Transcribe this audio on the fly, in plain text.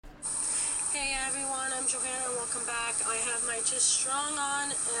Johanna, and welcome back. I have my Just Strong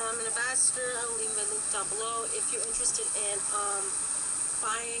on, and I'm an ambassador. I'll leave my link down below if you're interested in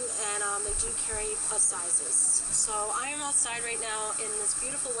buying, and they do carry plus sizes. So I am outside right now in this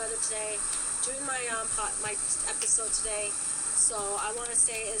beautiful weather today, doing my my episode today. So I want to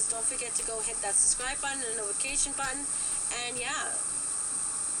say is don't forget to go hit that subscribe button and notification button, and yeah.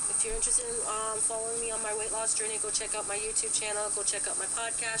 If you're interested in following me on my weight loss journey, go check out my YouTube channel. Go check out my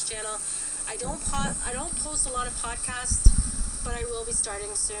podcast channel. I don't post a lot of podcasts, but I will be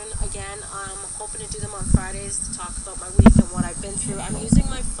starting soon. Again, I'm hoping to do them on Fridays to talk about my week and what I've been through. I'm using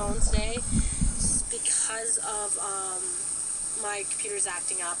my phone today because of my computer's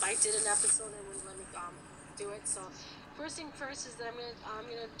acting up. I did an episode and wouldn't let me do it. So first thing first is that I'm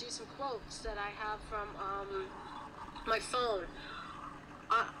gonna do some quotes that I have from my phone.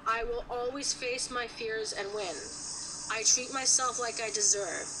 I will always face my fears and win. I treat myself like I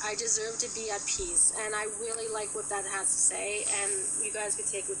deserve. I deserve to be at peace. And I really like what that has to say. And you guys can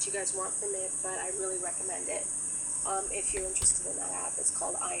take what you guys want from it, but I really recommend it. If you're interested in that app, it's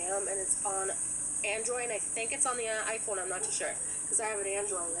called I Am, and it's on Android. And I think it's on the iPhone. I'm not too sure because I have an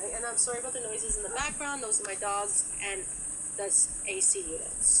Android, right? And I'm sorry about the noises in the background. Those are my dogs and this AC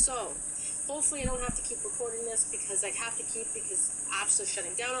unit. So hopefully I don't have to keep recording this because I have to because apps are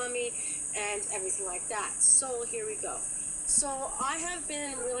shutting down on me and everything like that. So here we go. So I have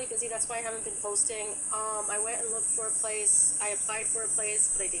been really busy. That's why I haven't been posting. I went and looked for a place. I applied for a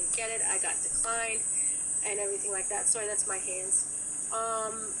place, but I didn't get it. I got declined and everything like that. Sorry, that's my hands.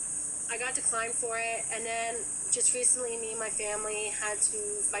 I got declined for it, and then just recently, me and my family had to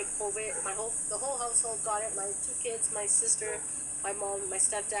fight COVID. The whole household got it. My 2 kids, my sister, my mom, my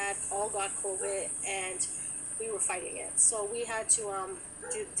stepdad, all got COVID, and we were fighting it. So we had to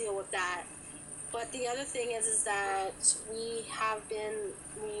deal with that. But the other thing is that we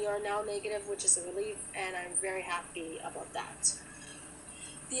are now negative, which is a relief, and I'm very happy about that.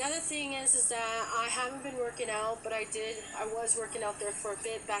 The other thing is that I haven't been working out, but I was working out there for a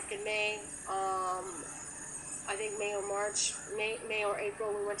bit back in May. I think May or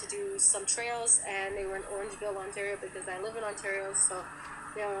April, we went to do some trails, and they were in Orangeville, Ontario, because I live in Ontario, so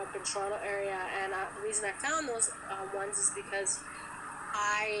they were up in Toronto area. And the reason I found those ones is because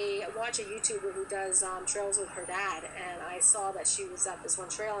I watch a YouTuber who does trails with her dad, and I saw that she was at this one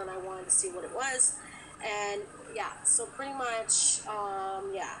trail, and I wanted to see what it was. And yeah, so pretty much,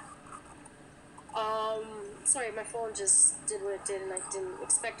 sorry, my phone just did what it did, and I didn't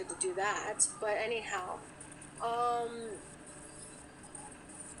expect it to do that. But anyhow,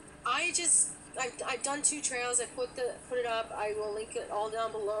 I've done 2 trails. I put it up. I will link it all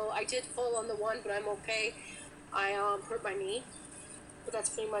down below. I did fall on the one, but I'm okay. I hurt my knee, but that's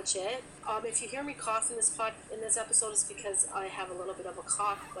pretty much it. If you hear me cough in this episode, it's because I have a little bit of a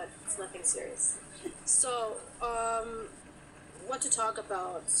cough, but it's nothing serious. So, what to talk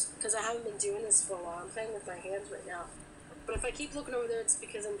about? Because I haven't been doing this for a while. I'm playing with my hands right now. But if I keep looking over there, it's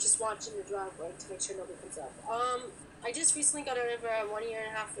because I'm just watching the driveway to make sure nobody comes up. I just recently got out of a 1.5-year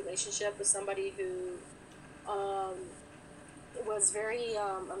relationship with somebody who was very,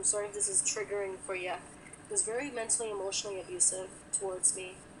 I'm sorry if this is triggering for you, was very mentally, emotionally abusive towards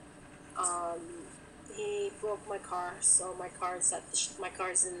me. He broke my car, so my car's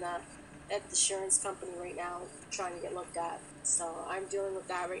in the insurance company right now, trying to get looked at. So I'm dealing with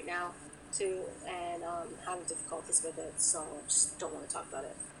that right now too, and having difficulties with it. So I just don't want to talk about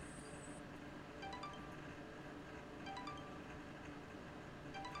it.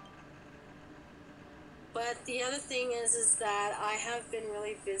 But the other thing is that I have been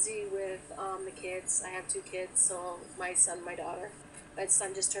really busy with the kids. I have 2 kids, so my son, my daughter. My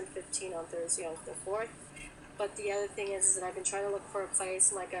son just turned 15 on Thursday, on the 4th. But the other thing is that I've been trying to look for a place,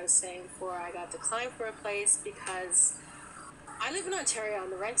 and like I was saying before, I got declined for a place because I live in Ontario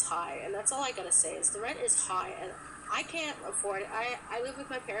and the rent's high, and that's all I gotta say is the rent is high, and I can't afford it. I live with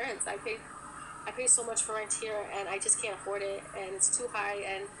my parents. I pay so much for rent here, and I just can't afford it, and it's too high,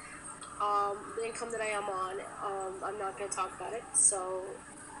 and the income that I am on, I'm not going to talk about it, so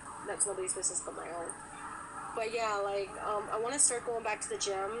that's nobody's business but my own. But yeah, I want to start going back to the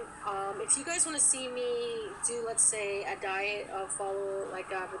gym. If you guys want to see me do, let's say, a diet, follow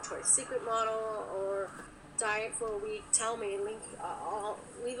like a Victoria's Secret model or diet for a week, tell me. I'll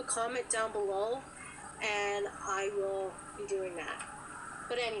leave a comment down below, and I will be doing that.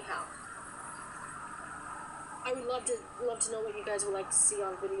 But anyhow, I would love to know what you guys would like to see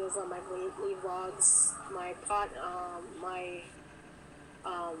on videos on my weekly vlogs, my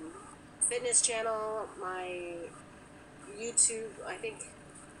fitness channel, my YouTube, I think,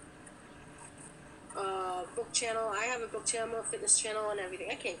 book channel. I have a book channel, fitness channel, and everything.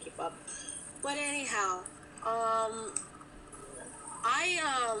 I can't keep up. But anyhow, I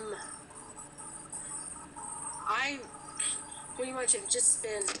I pretty much have just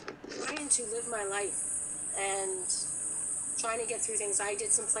been trying to live my life and trying to get through things. I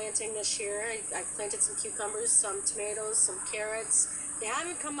did some planting this year. I planted some cucumbers, some tomatoes, some carrots. They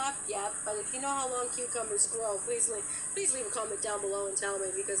haven't come up yet, but if you know how long cucumbers grow, please leave a comment down below and tell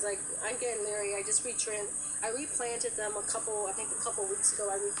me, because like I'm getting leery. I replanted them a couple weeks ago.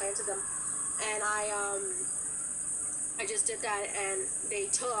 I replanted them, and I just did that, and they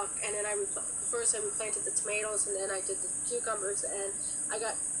took, and then first I replanted the tomatoes, and then I did the cucumbers, and I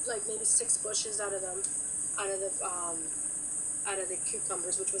got like maybe 6 bushes out of them, out of the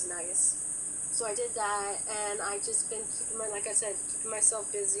cucumbers, which was nice. So I did that, and I just been keeping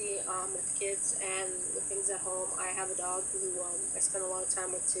myself busy with the kids and with things at home. I have a dog who I spend a lot of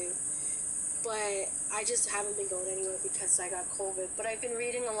time with too. But I just haven't been going anywhere because I got COVID. But I've been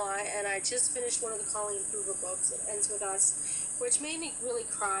reading a lot, and I just finished one of the Colleen Hoover books. It Ends With Us, which made me really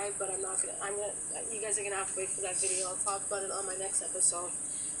cry. But you guys are gonna have to wait for that video. I'll talk about it on my next episode.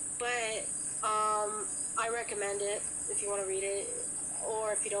 But I recommend it if you want to read it,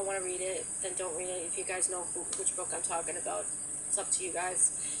 or if you don't want to read it, then don't read it. If you guys know which book I'm talking about, it's up to you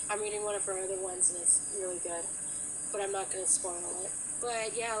guys. I'm reading one of her other ones, and it's really good. But I'm not gonna spoil it.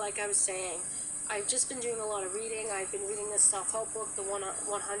 But yeah, like I was saying, I've just been doing a lot of reading. I've been reading this self-help book, the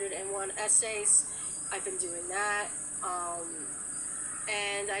 101 Essays. I've been doing that.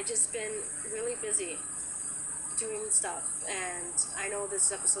 And I've just been really busy doing stuff. And I know this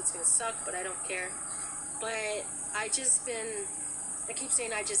episode's going to suck, but I don't care. But I keep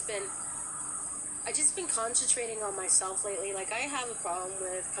saying I just been concentrating on myself lately. Like, I have a problem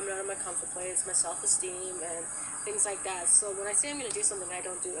with coming out of my comfort place, my self-esteem, and things like that. So when I say I'm going to do something, I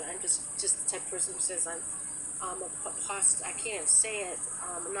don't do it. I'm just the type of person who says I can't even say it.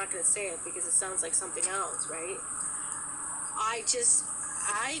 I'm not going to say it because it sounds like something else, right? I just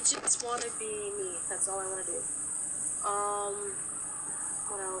want to be me. That's all I want to do.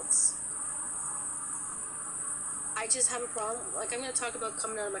 What else? I just have a problem. Like, I'm going to talk about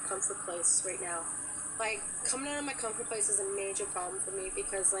coming out of my comfort place right now. Like, coming out of my comfort place is a major problem for me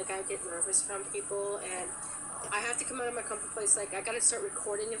because, like, I get nervous around people, and I have to come out of my comfort place. Like, I got to start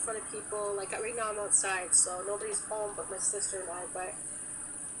recording in front of people. Like, right now I'm outside, so nobody's home but my sister and I, but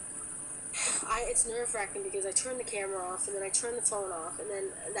it's nerve-wracking because I turn the camera off, and then I turn the phone off, and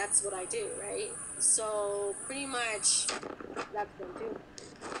then that's what I do, right? So, pretty much, that's what I'm doing.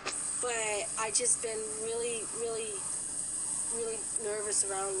 But I just been really, really, really nervous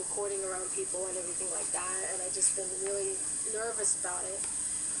around recording around people and everything like that, and I just been really nervous about it.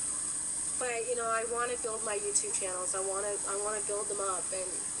 But you know, I want to build my YouTube channels. I want to build them up and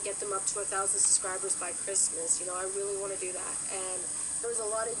get them up to 1,000 subscribers by Christmas. You know, I really want to do that. And there's a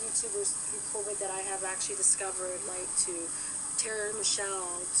lot of YouTubers through COVID that I have actually discovered, like to Tara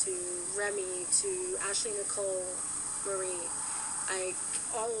Michelle, to Remy, to Ashley Nicole Marie. A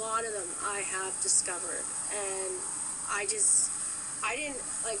lot of them I have discovered, and I didn't,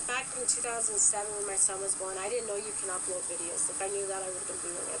 like, back in 2007 when my son was born, I didn't know you can upload videos. If I knew that, I would have been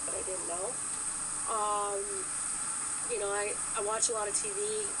doing it, but I didn't know. You know, I watch a lot of TV,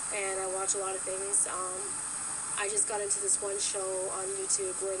 and I watch a lot of things. I just got into this one show on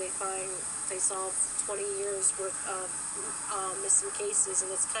YouTube where they solve 20 years worth of missing cases,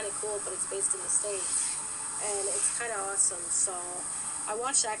 and it's kind of cool, but it's based in the States, and it's kind of awesome. So I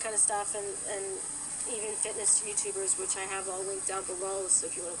watch that kind of stuff, and even fitness YouTubers, which I have all linked down below, so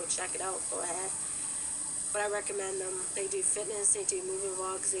if you want to go check it out, go ahead. But I recommend them. They do fitness, they do movie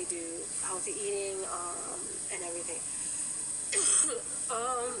vlogs, they do healthy eating, and everything.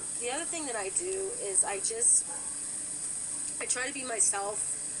 The other thing that I do is I try to be myself,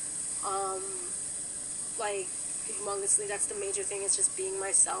 like, humongously. That's the major thing, is just being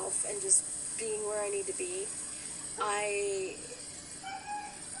myself and just being where I need to be. I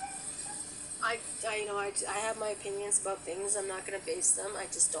have my opinions about things. I'm not going to base them. I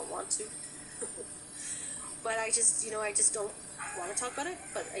just don't want to. But I just don't want to talk about it,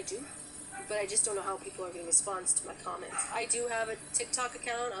 but I do. But I just don't know how people are going to respond to my comments. I do have a TikTok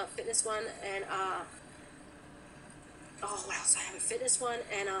account, a fitness one, and what else? I have a fitness one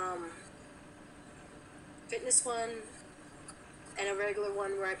and a regular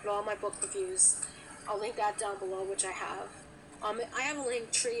one where I put all my book reviews. I'll link that down below, which I have. I have a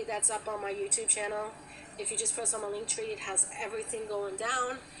link tree that's up on my YouTube channel. If you just press on my link tree, it has everything going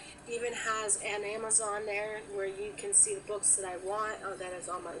down. Even has an Amazon there where you can see the books that I want, that is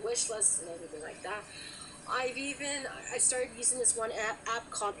on my wish list and everything like that. I started using this one app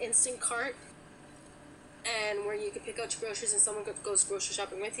called Instant Cart. and where you could pick out your groceries and someone goes grocery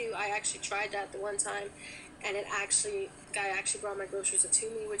shopping with you. I actually tried that the one time, and guy actually brought my groceries to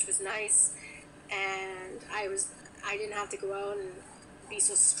me, which was nice. And I didn't have to go out and be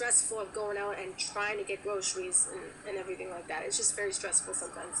so stressful of going out and trying to get groceries and everything like that. It's just very stressful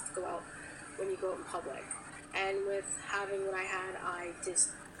sometimes to go out when you go out in public. And with having what I had, I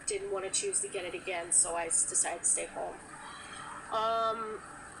just didn't want to choose to get it again, so I decided to stay home.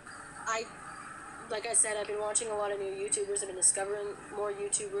 I Like I said, I've been watching a lot of new YouTubers. I've been discovering more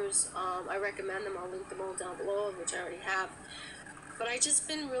YouTubers. I recommend them. I'll link them all down below, which I already have. But I just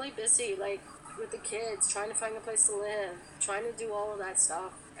been really busy, like with the kids, trying to find a place to live, trying to do all of that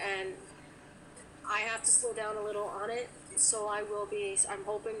stuff, and I have to slow down a little on it. So I'm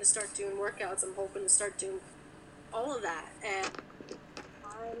hoping to start doing workouts. I'm hoping to start doing all of that, and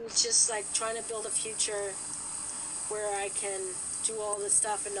I'm just like trying to build a future where I can do all this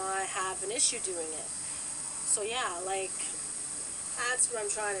stuff and not have an issue doing it. So yeah, like that's what I'm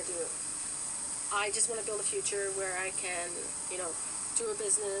trying to do. I just want to build a future where I can, do a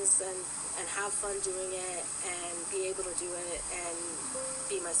business and have fun doing it and be able to do it and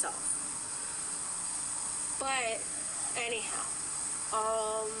be myself. But anyhow,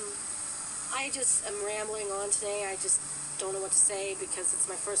 I just am rambling on today. I just don't know what to say because it's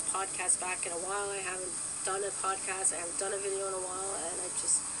my first podcast back in a while. I haven't done a podcast. I haven't done a video in a while, and I'm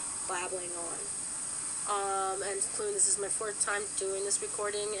just babbling on. And including this is my fourth time doing this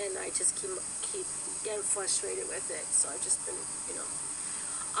recording, and I just keep getting frustrated with it. So I've just been,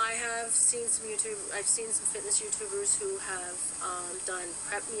 I have seen I've seen some fitness YouTubers who have done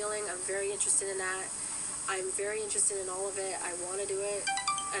prep mealing. I'm very interested in that. I'm very interested in all of it. I want to do it,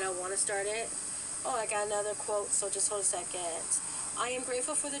 and I want to start it. Oh, I got another quote, so just hold a second. I am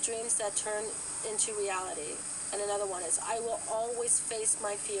grateful for the dreams that turn into reality. And another one is, I will always face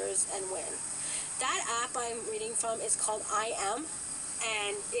my fears and win. That app I'm reading from is called I Am,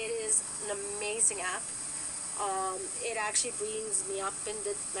 and it is an amazing app. It actually brings me up and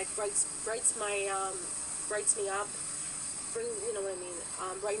brights me up,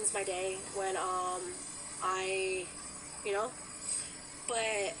 brightens my day when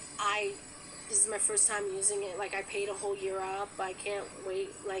this is my first time using it. Like, I paid a whole year up. I can't wait.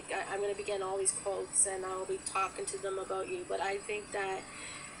 Like, I'm going to be getting all these quotes, and I'll be talking to them about you. But I think that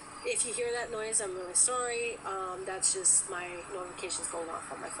if you hear that noise, I'm really sorry. That's just my notifications going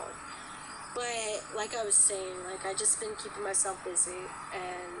off on my phone. But, like I was saying, I just been keeping myself busy,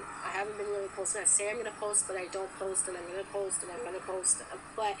 and I haven't been really posting. I say I'm going to post, but I don't post, and I'm going to post, and I'm going to post.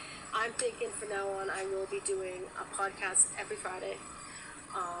 But I'm thinking from now on, I will be doing a podcast every Friday.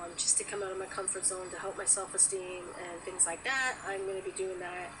 Just to come out of my comfort zone, to help my self-esteem and things like that. I'm going to be doing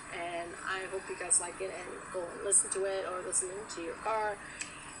that, and I hope you guys like it and go and listen to it, or listen to your car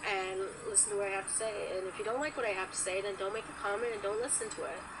and listen to what I have to say. And if you don't like what I have to say, then don't make a comment and don't listen to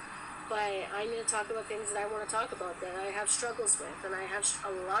it. But I'm going to talk about things that I want to talk about, that I have struggles with, and I have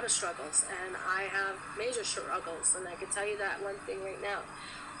a lot of struggles, and I have major struggles, and I can tell you that one thing right now.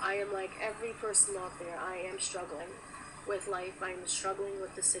 I am like every person out there. I am struggling with life. I'm struggling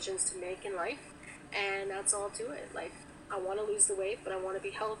with decisions to make in life, and that's all to it. Like, I want to lose the weight, but I want to be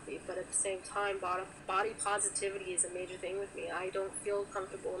healthy, but at the same time, body positivity is a major thing with me. I don't feel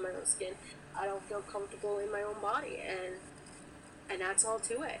comfortable in my own skin. I don't feel comfortable in my own body, and that's all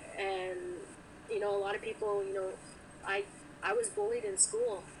to it. And a lot of people, I was bullied in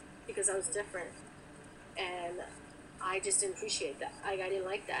school because I was different, and I just didn't appreciate that. I didn't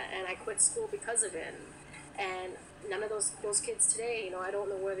like that, and I quit school because of it. And none of those kids today, I don't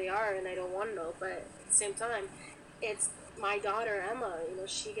know where they are, and I don't want to know. But at the same time, it's my daughter Emma.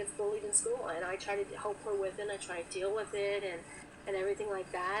 She gets bullied in school, and I try to help her with it. And I try to deal with it and everything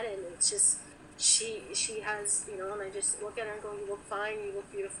like that. And it's just she has, and I just look at her and go, you look fine, you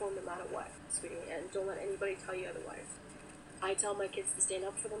look beautiful no matter what, sweetie, and don't let anybody tell you otherwise. I tell my kids to stand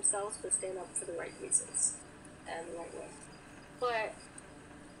up for themselves, but stand up for the right reasons and the right way. But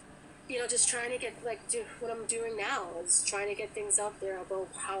just trying to get, do what I'm doing now is trying to get things out there about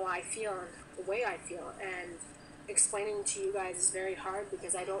how I feel and the way I feel, and explaining to you guys is very hard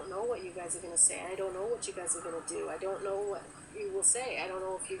because I don't know what you guys are going to say. I don't know what you guys are going to do. I don't know what you will say. I don't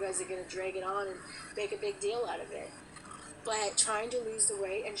know if you guys are going to drag it on and make a big deal out of it. But trying to lose the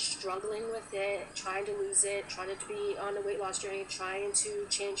weight and struggling with it, trying to lose it, trying to be on a weight loss journey, trying to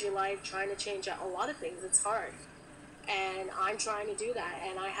change your life, trying to change a lot of things, it's hard. And I'm trying to do that,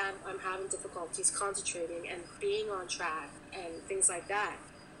 and I'm having difficulties concentrating and being on track and things like that.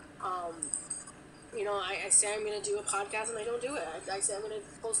 I say I'm going to do a podcast and I don't do it. I say I'm going to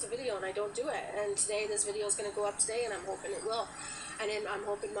post a video and I don't do it. And today, this video is going to go up today, and I'm hoping it will. And then I'm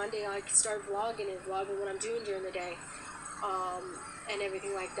hoping Monday I can start vlogging what I'm doing during the day, and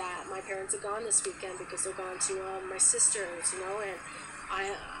everything like that. My parents are gone this weekend because they're gone to my sister's, and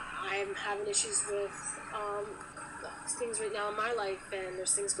I'm having issues with things right now in my life, and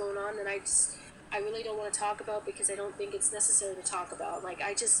there's things going on that I really don't want to talk about because I don't think it's necessary to talk about. Like,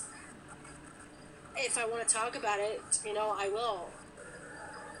 if I want to talk about it, I will.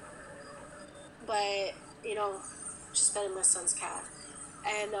 But, just petting my son's cat.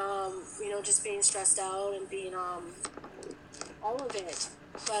 And, just being stressed out and being, all of it.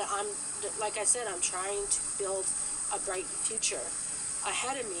 But like I said, I'm trying to build a bright future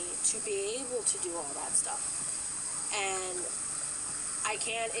ahead of me to be able to do all that stuff. And I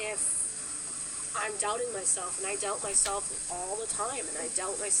can't if I'm doubting myself, and I doubt myself all the time, and I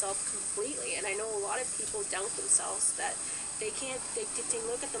doubt myself completely. And I know a lot of people doubt themselves, that they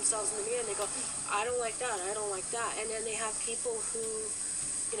look at themselves in the mirror and they go, I don't like that, I don't like that. And then they have people who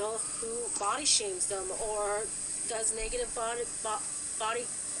body shames them or does negative body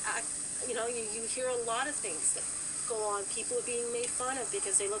act. You hear a lot of things that go on. People are being made fun of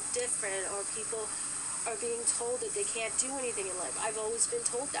because they look different, or people are being told that they can't do anything in life. I've always been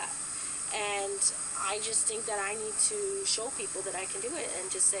told that. And I just think that I need to show people that I can do it,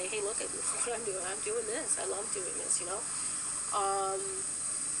 and just say, hey, look at what I'm doing. I'm doing this. I love doing this,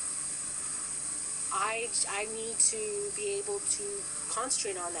 I need to be able to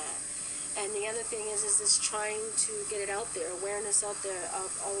concentrate on that. And the other thing is this trying to get it out there, awareness out there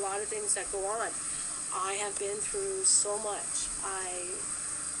of a lot of things that go on. I have been through so much.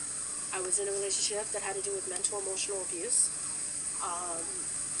 I was in a relationship that had to do with mental, emotional abuse.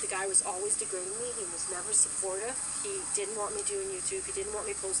 The guy was always degrading me. He was never supportive. He didn't want me doing YouTube. He didn't want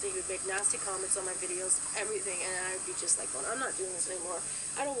me posting. He would make nasty comments on my videos, everything. And I'd be just like, well, I'm not doing this anymore.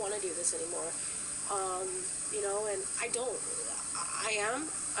 I don't want to do this anymore. And I don't.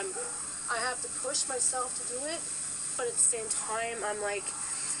 I have to push myself to do it. But at the same time, I'm like,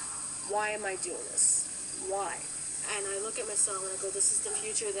 why am I doing this? Why? And I look at myself and I go, this is the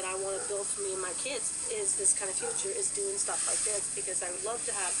future that I want to build for me and my kids, is this kind of future, is doing stuff like this, because I would love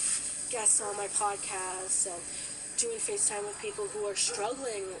to have guests on my podcasts and doing FaceTime with people who are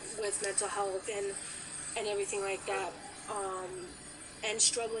struggling with mental health and everything like that, and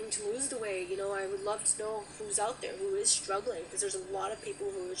struggling to lose the weight. I would love to know who's out there who is struggling, because there's a lot of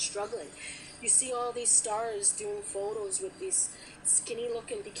people who are struggling. You see all these stars doing photos with these skinny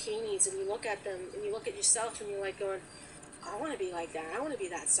looking bikinis, and you look at them and you look at yourself and you're like going, I want to be like that, I want to be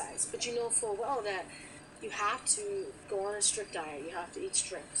that size. But you know full well that you have to go on a strict diet, you have to eat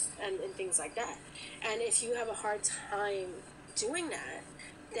strict and things like that. And if you have a hard time doing that,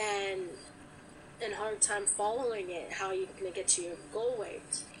 and hard time following it, how are you going to get to your goal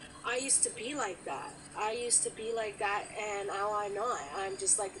weight? I used to be like that. And now I'm not. I'm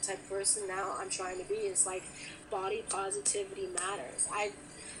just like the type of person now I'm trying to be. It's like body positivity matters. I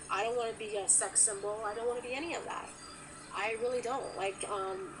don't want to be a sex symbol. I don't want to be any of that. I really don't. I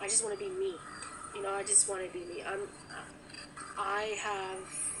just want to be me. I just want to be me. I have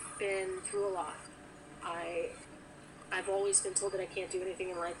been through a lot. I've always been told that I can't do anything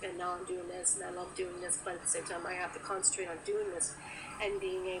in life, and now I'm doing this, and I love doing this, but at the same time I have to concentrate on doing this and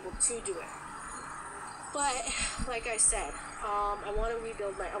being able to do it. But like I said, I want to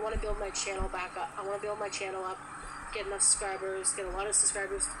build my channel back up. I want to build my channel up, get enough subscribers, get a lot of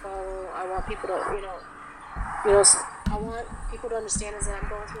subscribers to follow. I want people to, I want people to understand is that I'm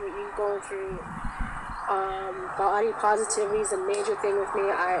going through what you're going through. Body positivity is a major thing with me.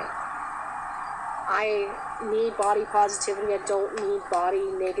 I need body positivity. I don't need body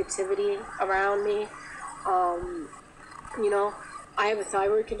negativity around me. I have a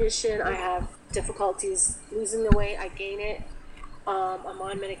thyroid condition. I have difficulties losing the weight. I gain it. I'm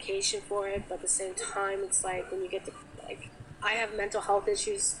on medication for it, but at the same time, it's like when you get to, I have mental health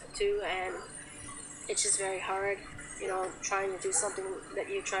issues too, and it's just very hard, trying to do something that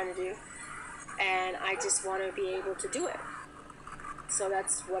you're trying to do. And I just want to be able to do it. So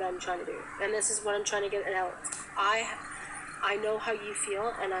that's what I'm trying to do. And this is what I'm trying to get out. I know how you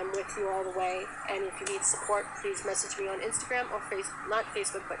feel, and I'm with you all the way. And if you need support, please message me on Instagram or not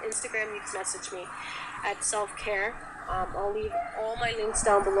Facebook, but Instagram. You can message me at self-care. I'll leave all my links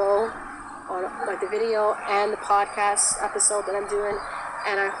down below on the video and the podcast episode that I'm doing.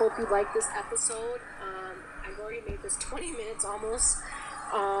 And I hope you like this episode. I've already made this 20 minutes almost.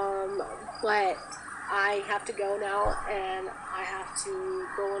 But I have to go now, and I have to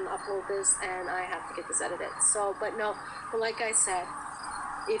go and upload this, and I have to get this edited. But like I said,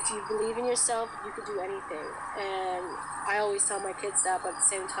 if you believe in yourself, you can do anything. And I always tell my kids that, but at the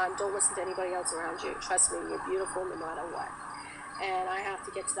same time, don't listen to anybody else around you. Trust me, you're beautiful no matter what. And I have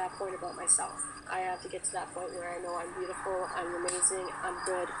to get to that point about myself. I have to get to that point where I know I'm beautiful, I'm amazing, I'm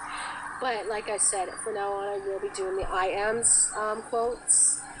good. But like I said, from now on, I will be doing the I ams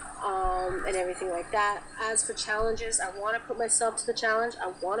quotes and everything like that. As for challenges, I want to put myself to the challenge.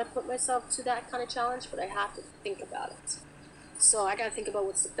 I want to put myself to that kind of challenge, but I have to think about it. So I got to think about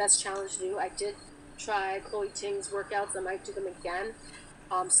what's the best challenge to do. I did try Chloe Ting's workouts. I might do them again.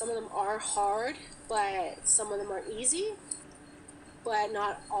 Some of them are hard, but some of them are easy, but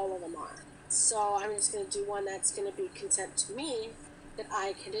not all of them are. So I'm just going to do one that's going to be content to me that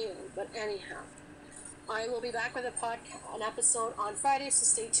I can do. But anyhow, I will be back with an episode on Friday, so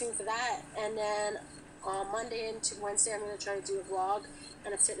stay tuned for that. And then on Monday into Wednesday, I'm going to try to do a vlog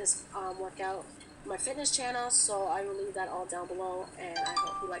and a fitness workout on my fitness channel. So I will leave that all down below, and I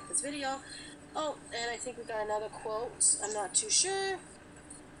hope you like this video. Oh, and I think we got another quote. I'm not too sure.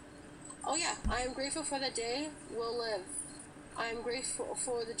 Oh yeah, I am grateful for the day we'll live. I am grateful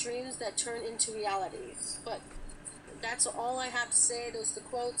for the dreams that turn into realities. But that's all I have to say. Those are the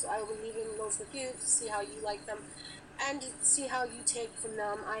quotes. I will be leaving those with you to see how you like them and see how you take from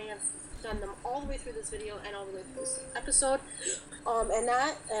them. I have done them all the way through this video and all the way through this episode.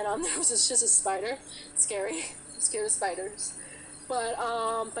 There was just a spider. Scary. I'm scared of spiders. But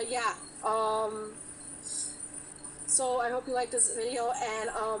yeah. So I hope you like this video, and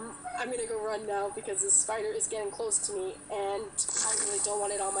I'm gonna go run now because this spider is getting close to me, and I really don't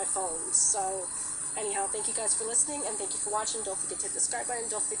want it on my phone. So anyhow, thank you guys for listening, and thank you for watching. Don't forget to hit the subscribe button,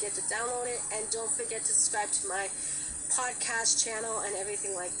 don't forget to download it, and don't forget to subscribe to my podcast channel and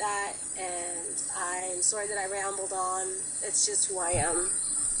everything like that. And I'm sorry that I rambled on. It's just who I am.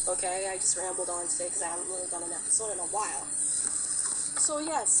 Okay, I just rambled on today because I haven't really done an episode in a while. So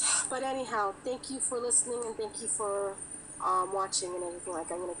yes, but anyhow, thank you for listening, and thank you for watching and everything like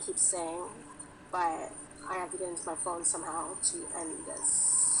I'm going to keep saying, but I have to get into my phone somehow to end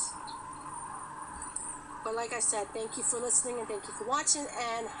this. But like I said, thank you for listening, and thank you for watching,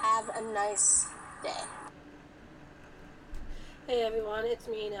 and have a nice day. Hey everyone, it's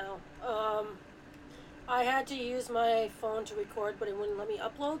me now. I had to use my phone to record, but it wouldn't let me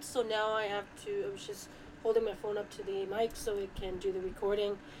upload, so now I was just holding my phone up to the mic so it can do the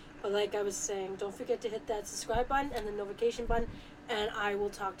recording. But like I was saying, don't forget to hit that subscribe button and the notification button, and I will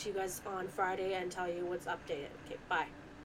talk to you guys on Friday and tell you what's updated. Okay, bye.